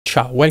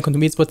Ciao, welcome to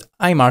Meetspot.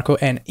 I'm Marco,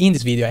 and in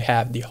this video I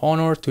have the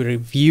honor to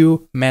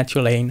review Mathew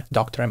Lane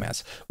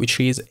DrMS, which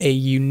is a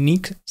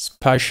unique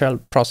spatial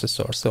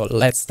processor. So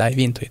let's dive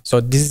into it. So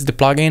this is the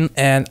plugin,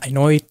 and I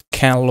know it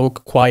can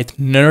look quite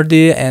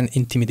nerdy and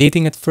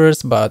intimidating at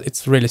first, but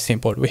it's really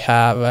simple. We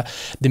have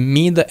the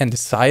mid and the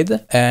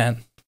side,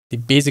 and they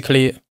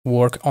basically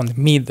work on the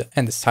mid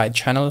and the side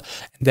channel.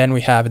 And then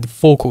we have the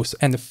focus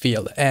and the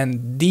field.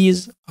 And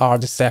these are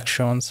the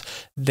sections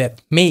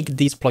that make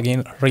this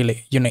plugin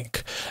really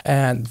unique.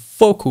 And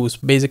focus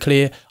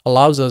basically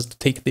allows us to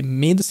take the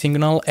mid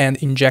signal and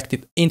inject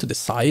it into the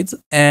sides.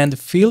 And the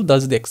field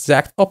does the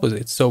exact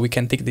opposite. So we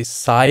can take this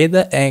side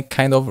and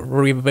kind of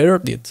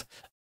revert it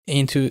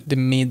into the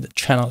mid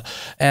channel.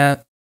 And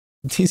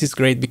this is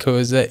great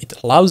because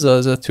it allows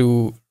us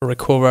to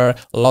recover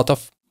a lot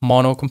of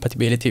mono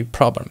compatibility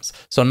problems.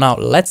 So now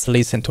let's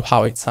listen to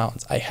how it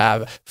sounds. I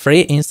have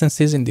 3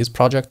 instances in this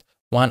project,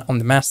 one on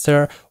the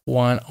master,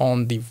 one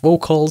on the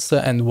vocals,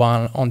 and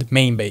one on the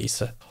main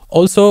bass.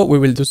 Also, we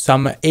will do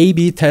some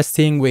A/B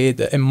testing with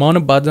a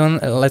mono button.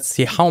 Let's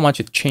see how much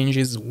it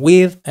changes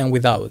with and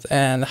without,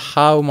 and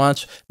how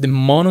much the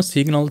mono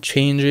signal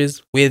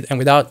changes with and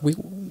without.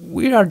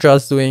 We are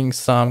just doing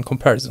some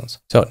comparisons.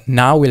 So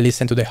now we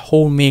listen to the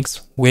whole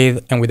mix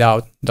with and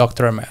without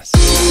DrMS.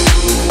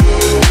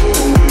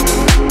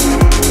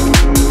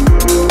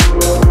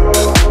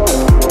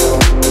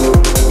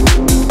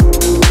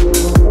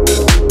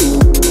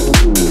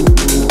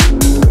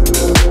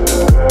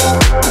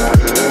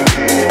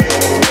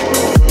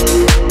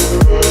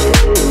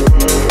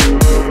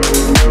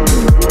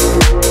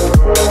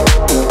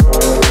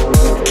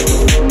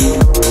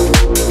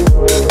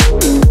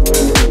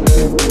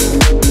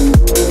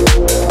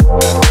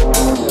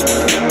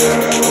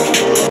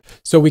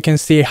 So we can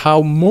see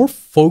how more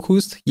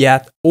focused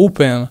yet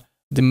open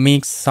the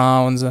mix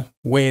sounds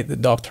with the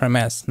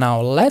DrMS.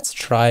 Now let's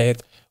try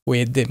it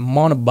with the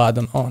mono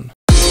button on.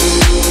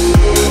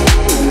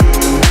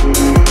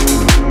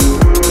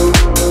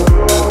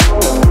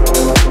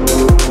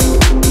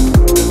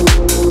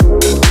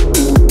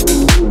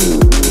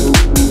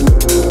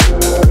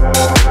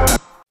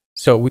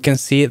 So we can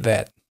see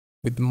that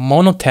with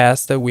mono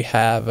test, we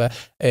have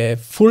a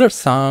fuller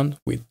sound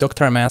with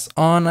DrMS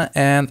on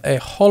and a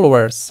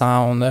hollower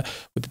sound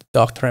with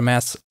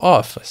DrMS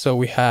off. So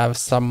we have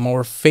some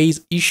more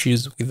phase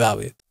issues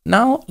without it.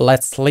 Now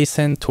let's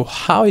listen to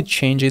how it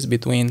changes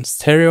between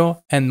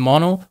stereo and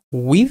mono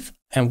with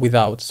and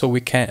without, so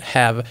we can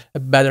have a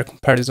better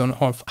comparison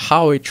of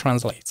how it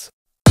translates.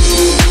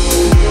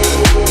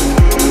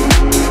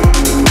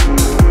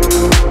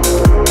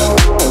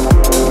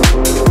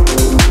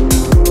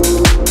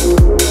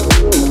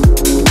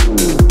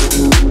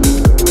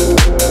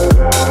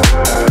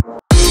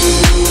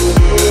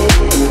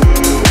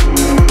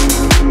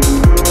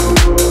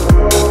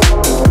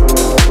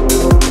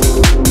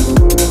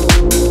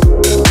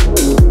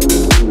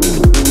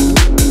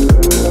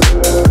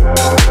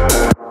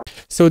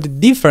 So the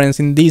difference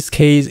in this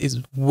case is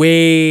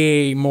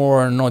way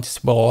more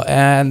noticeable,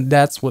 and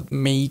that's what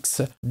makes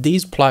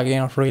this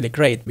plugin really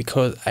great,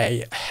 because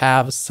I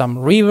have some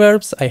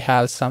reverbs, I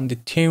have some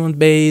detuned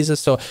bass,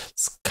 so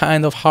it's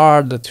kind of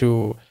hard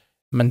to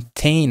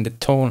maintain the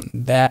tone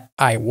that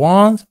I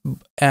want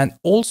and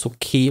also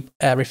keep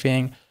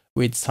everything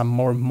with some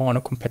more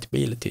mono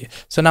compatibility.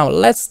 So now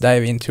let's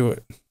dive into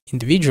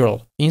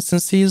individual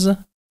instances.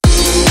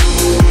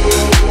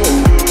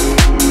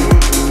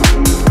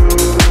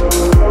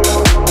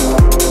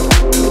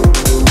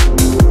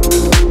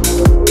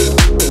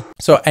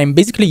 So I'm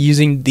basically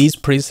using this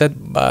preset,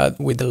 but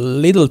with a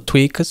little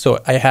tweak. So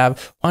I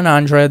have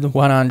 100,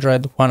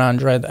 100,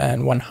 100,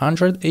 and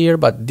 100 here,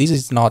 but this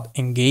is not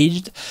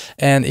engaged.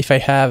 And if I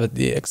have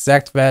the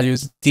exact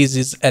values, this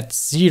is at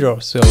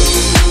 0. So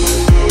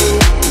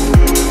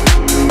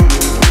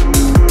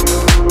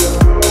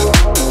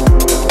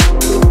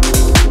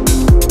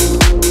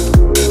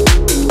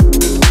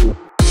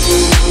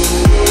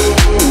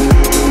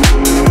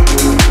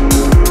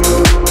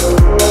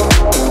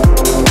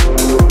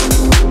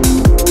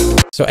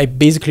I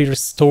basically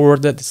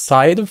restored the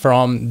side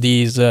from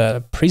this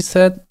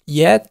preset,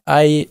 yet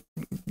I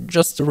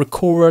just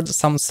recovered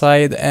some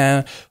side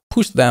and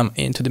pushed them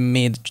into the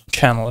mid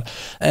channel.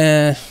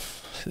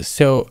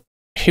 So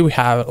here we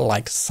have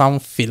like some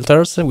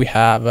filters. We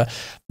have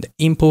the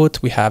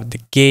input, we have the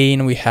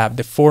gain, we have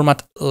the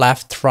format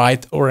left,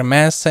 right, or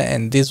RMS,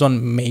 and this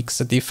one makes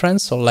a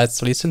difference. So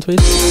let's listen to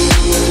it.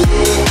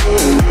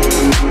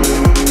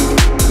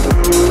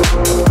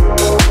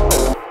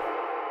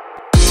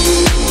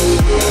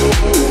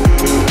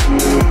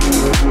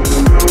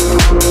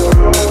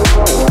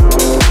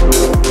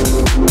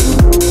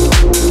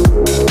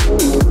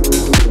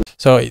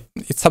 So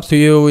it's up to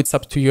you, it's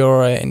up to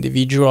your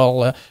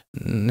individual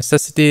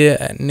necessity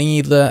and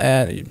need,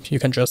 and you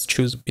can just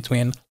choose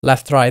between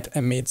left, right,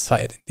 and mid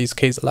side. In this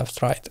case,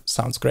 left, right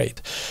sounds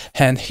great.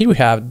 And here we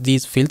have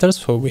these filters.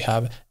 So we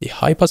have the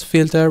high pass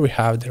filter, we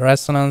have the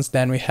resonance,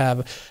 then we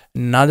have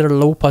another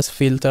low pass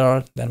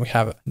filter, then we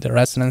have the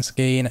resonance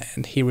gain,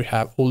 and here we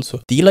have also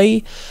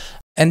delay.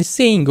 And the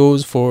same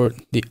goes for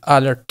the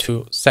other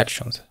two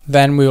sections.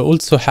 Then we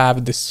also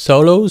have the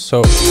solo,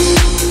 so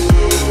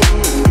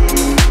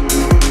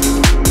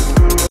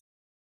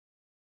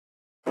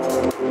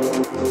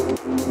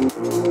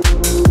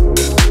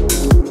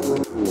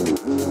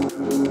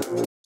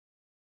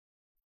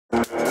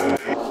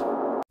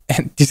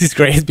and this is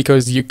great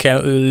because you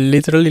can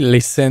literally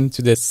listen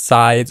to the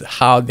sides,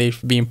 how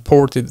they've been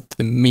ported to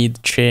the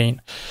mid chain.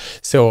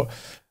 So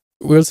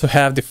we also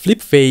have the flip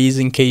phase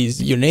in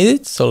case you need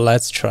it, so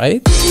let's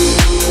try it.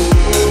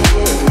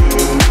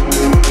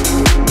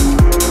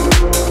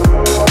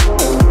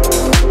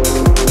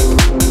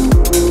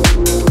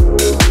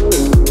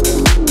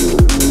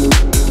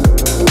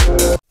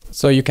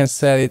 So you can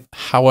set it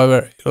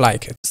however you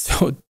like it.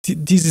 So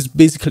this is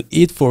basically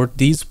it for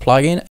this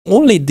plugin.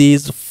 Only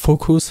these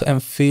focus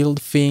and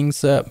field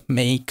things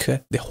make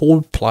the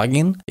whole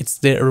plugin. It's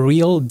the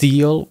real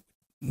deal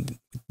with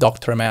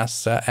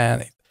DrMS,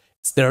 and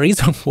it's the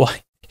reason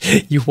why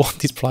you want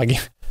this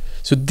plugin.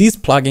 So this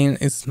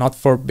plugin is not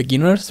for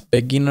beginners.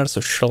 Beginners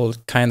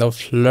should kind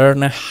of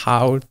learn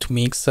how to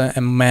mix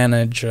and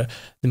manage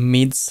the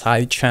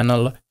mid-side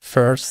channel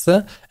first,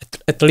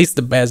 at least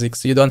the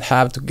basics. You don't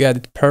have to get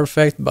it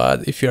perfect,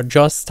 but if you're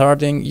just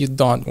starting, you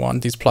don't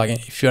want this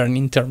plugin. If you're an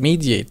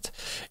intermediate,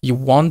 you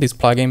want this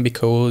plugin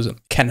because it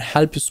can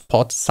help you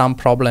spot some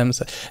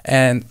problems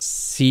and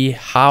see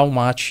how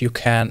much you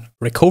can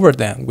recover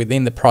them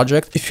within the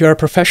project. If you're a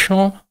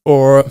professional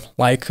or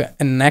like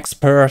an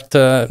expert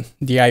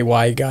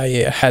DIY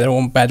guy, head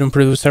own bedroom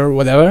producer or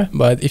whatever,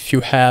 but if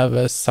you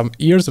have some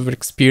years of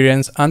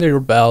experience under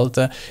your belt,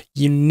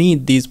 you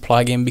need this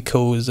plugin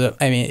because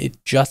I mean,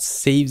 it just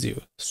saves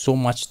you so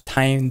much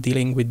time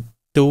dealing with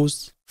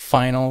those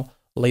final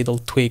little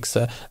tweaks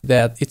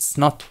that it's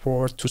not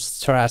worth to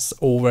stress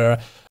over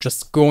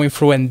just going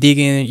through and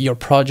digging your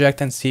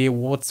project and see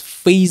what's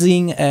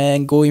phasing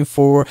and going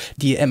for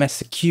the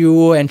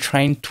MSQ and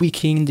trying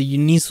tweaking the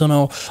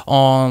unisono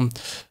on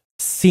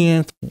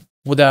synth,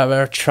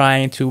 whatever,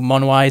 trying to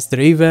monoize the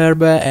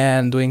reverb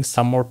and doing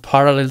some more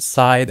parallel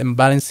side and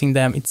balancing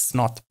them. It's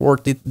not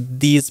worth it.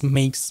 This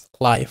makes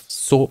life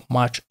so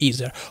much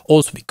easier.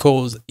 Also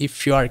because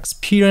if you are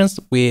experienced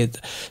with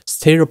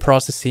stereo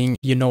processing,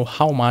 you know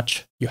how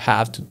much you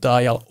have to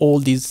dial all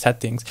these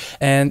settings.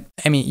 And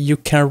I mean, you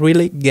can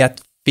really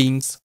get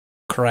things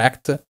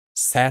correct,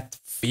 set,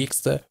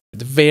 fixed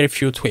with very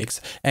few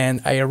tweaks.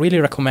 And I really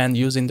recommend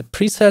using the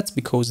presets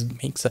because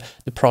it makes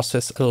the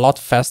process a lot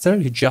faster.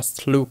 You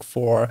just look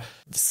for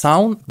the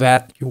sound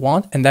that you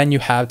want, and then you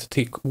have to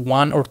take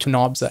one or two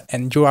knobs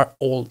and you are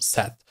all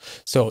set.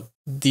 So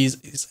this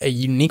is a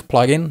unique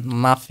plugin.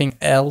 Nothing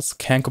else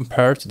can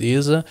compare to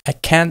this. I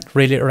can't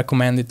really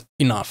recommend it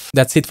enough.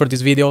 That's it for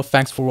this video.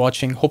 Thanks for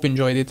watching. Hope you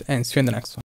enjoyed it and see you in the next one.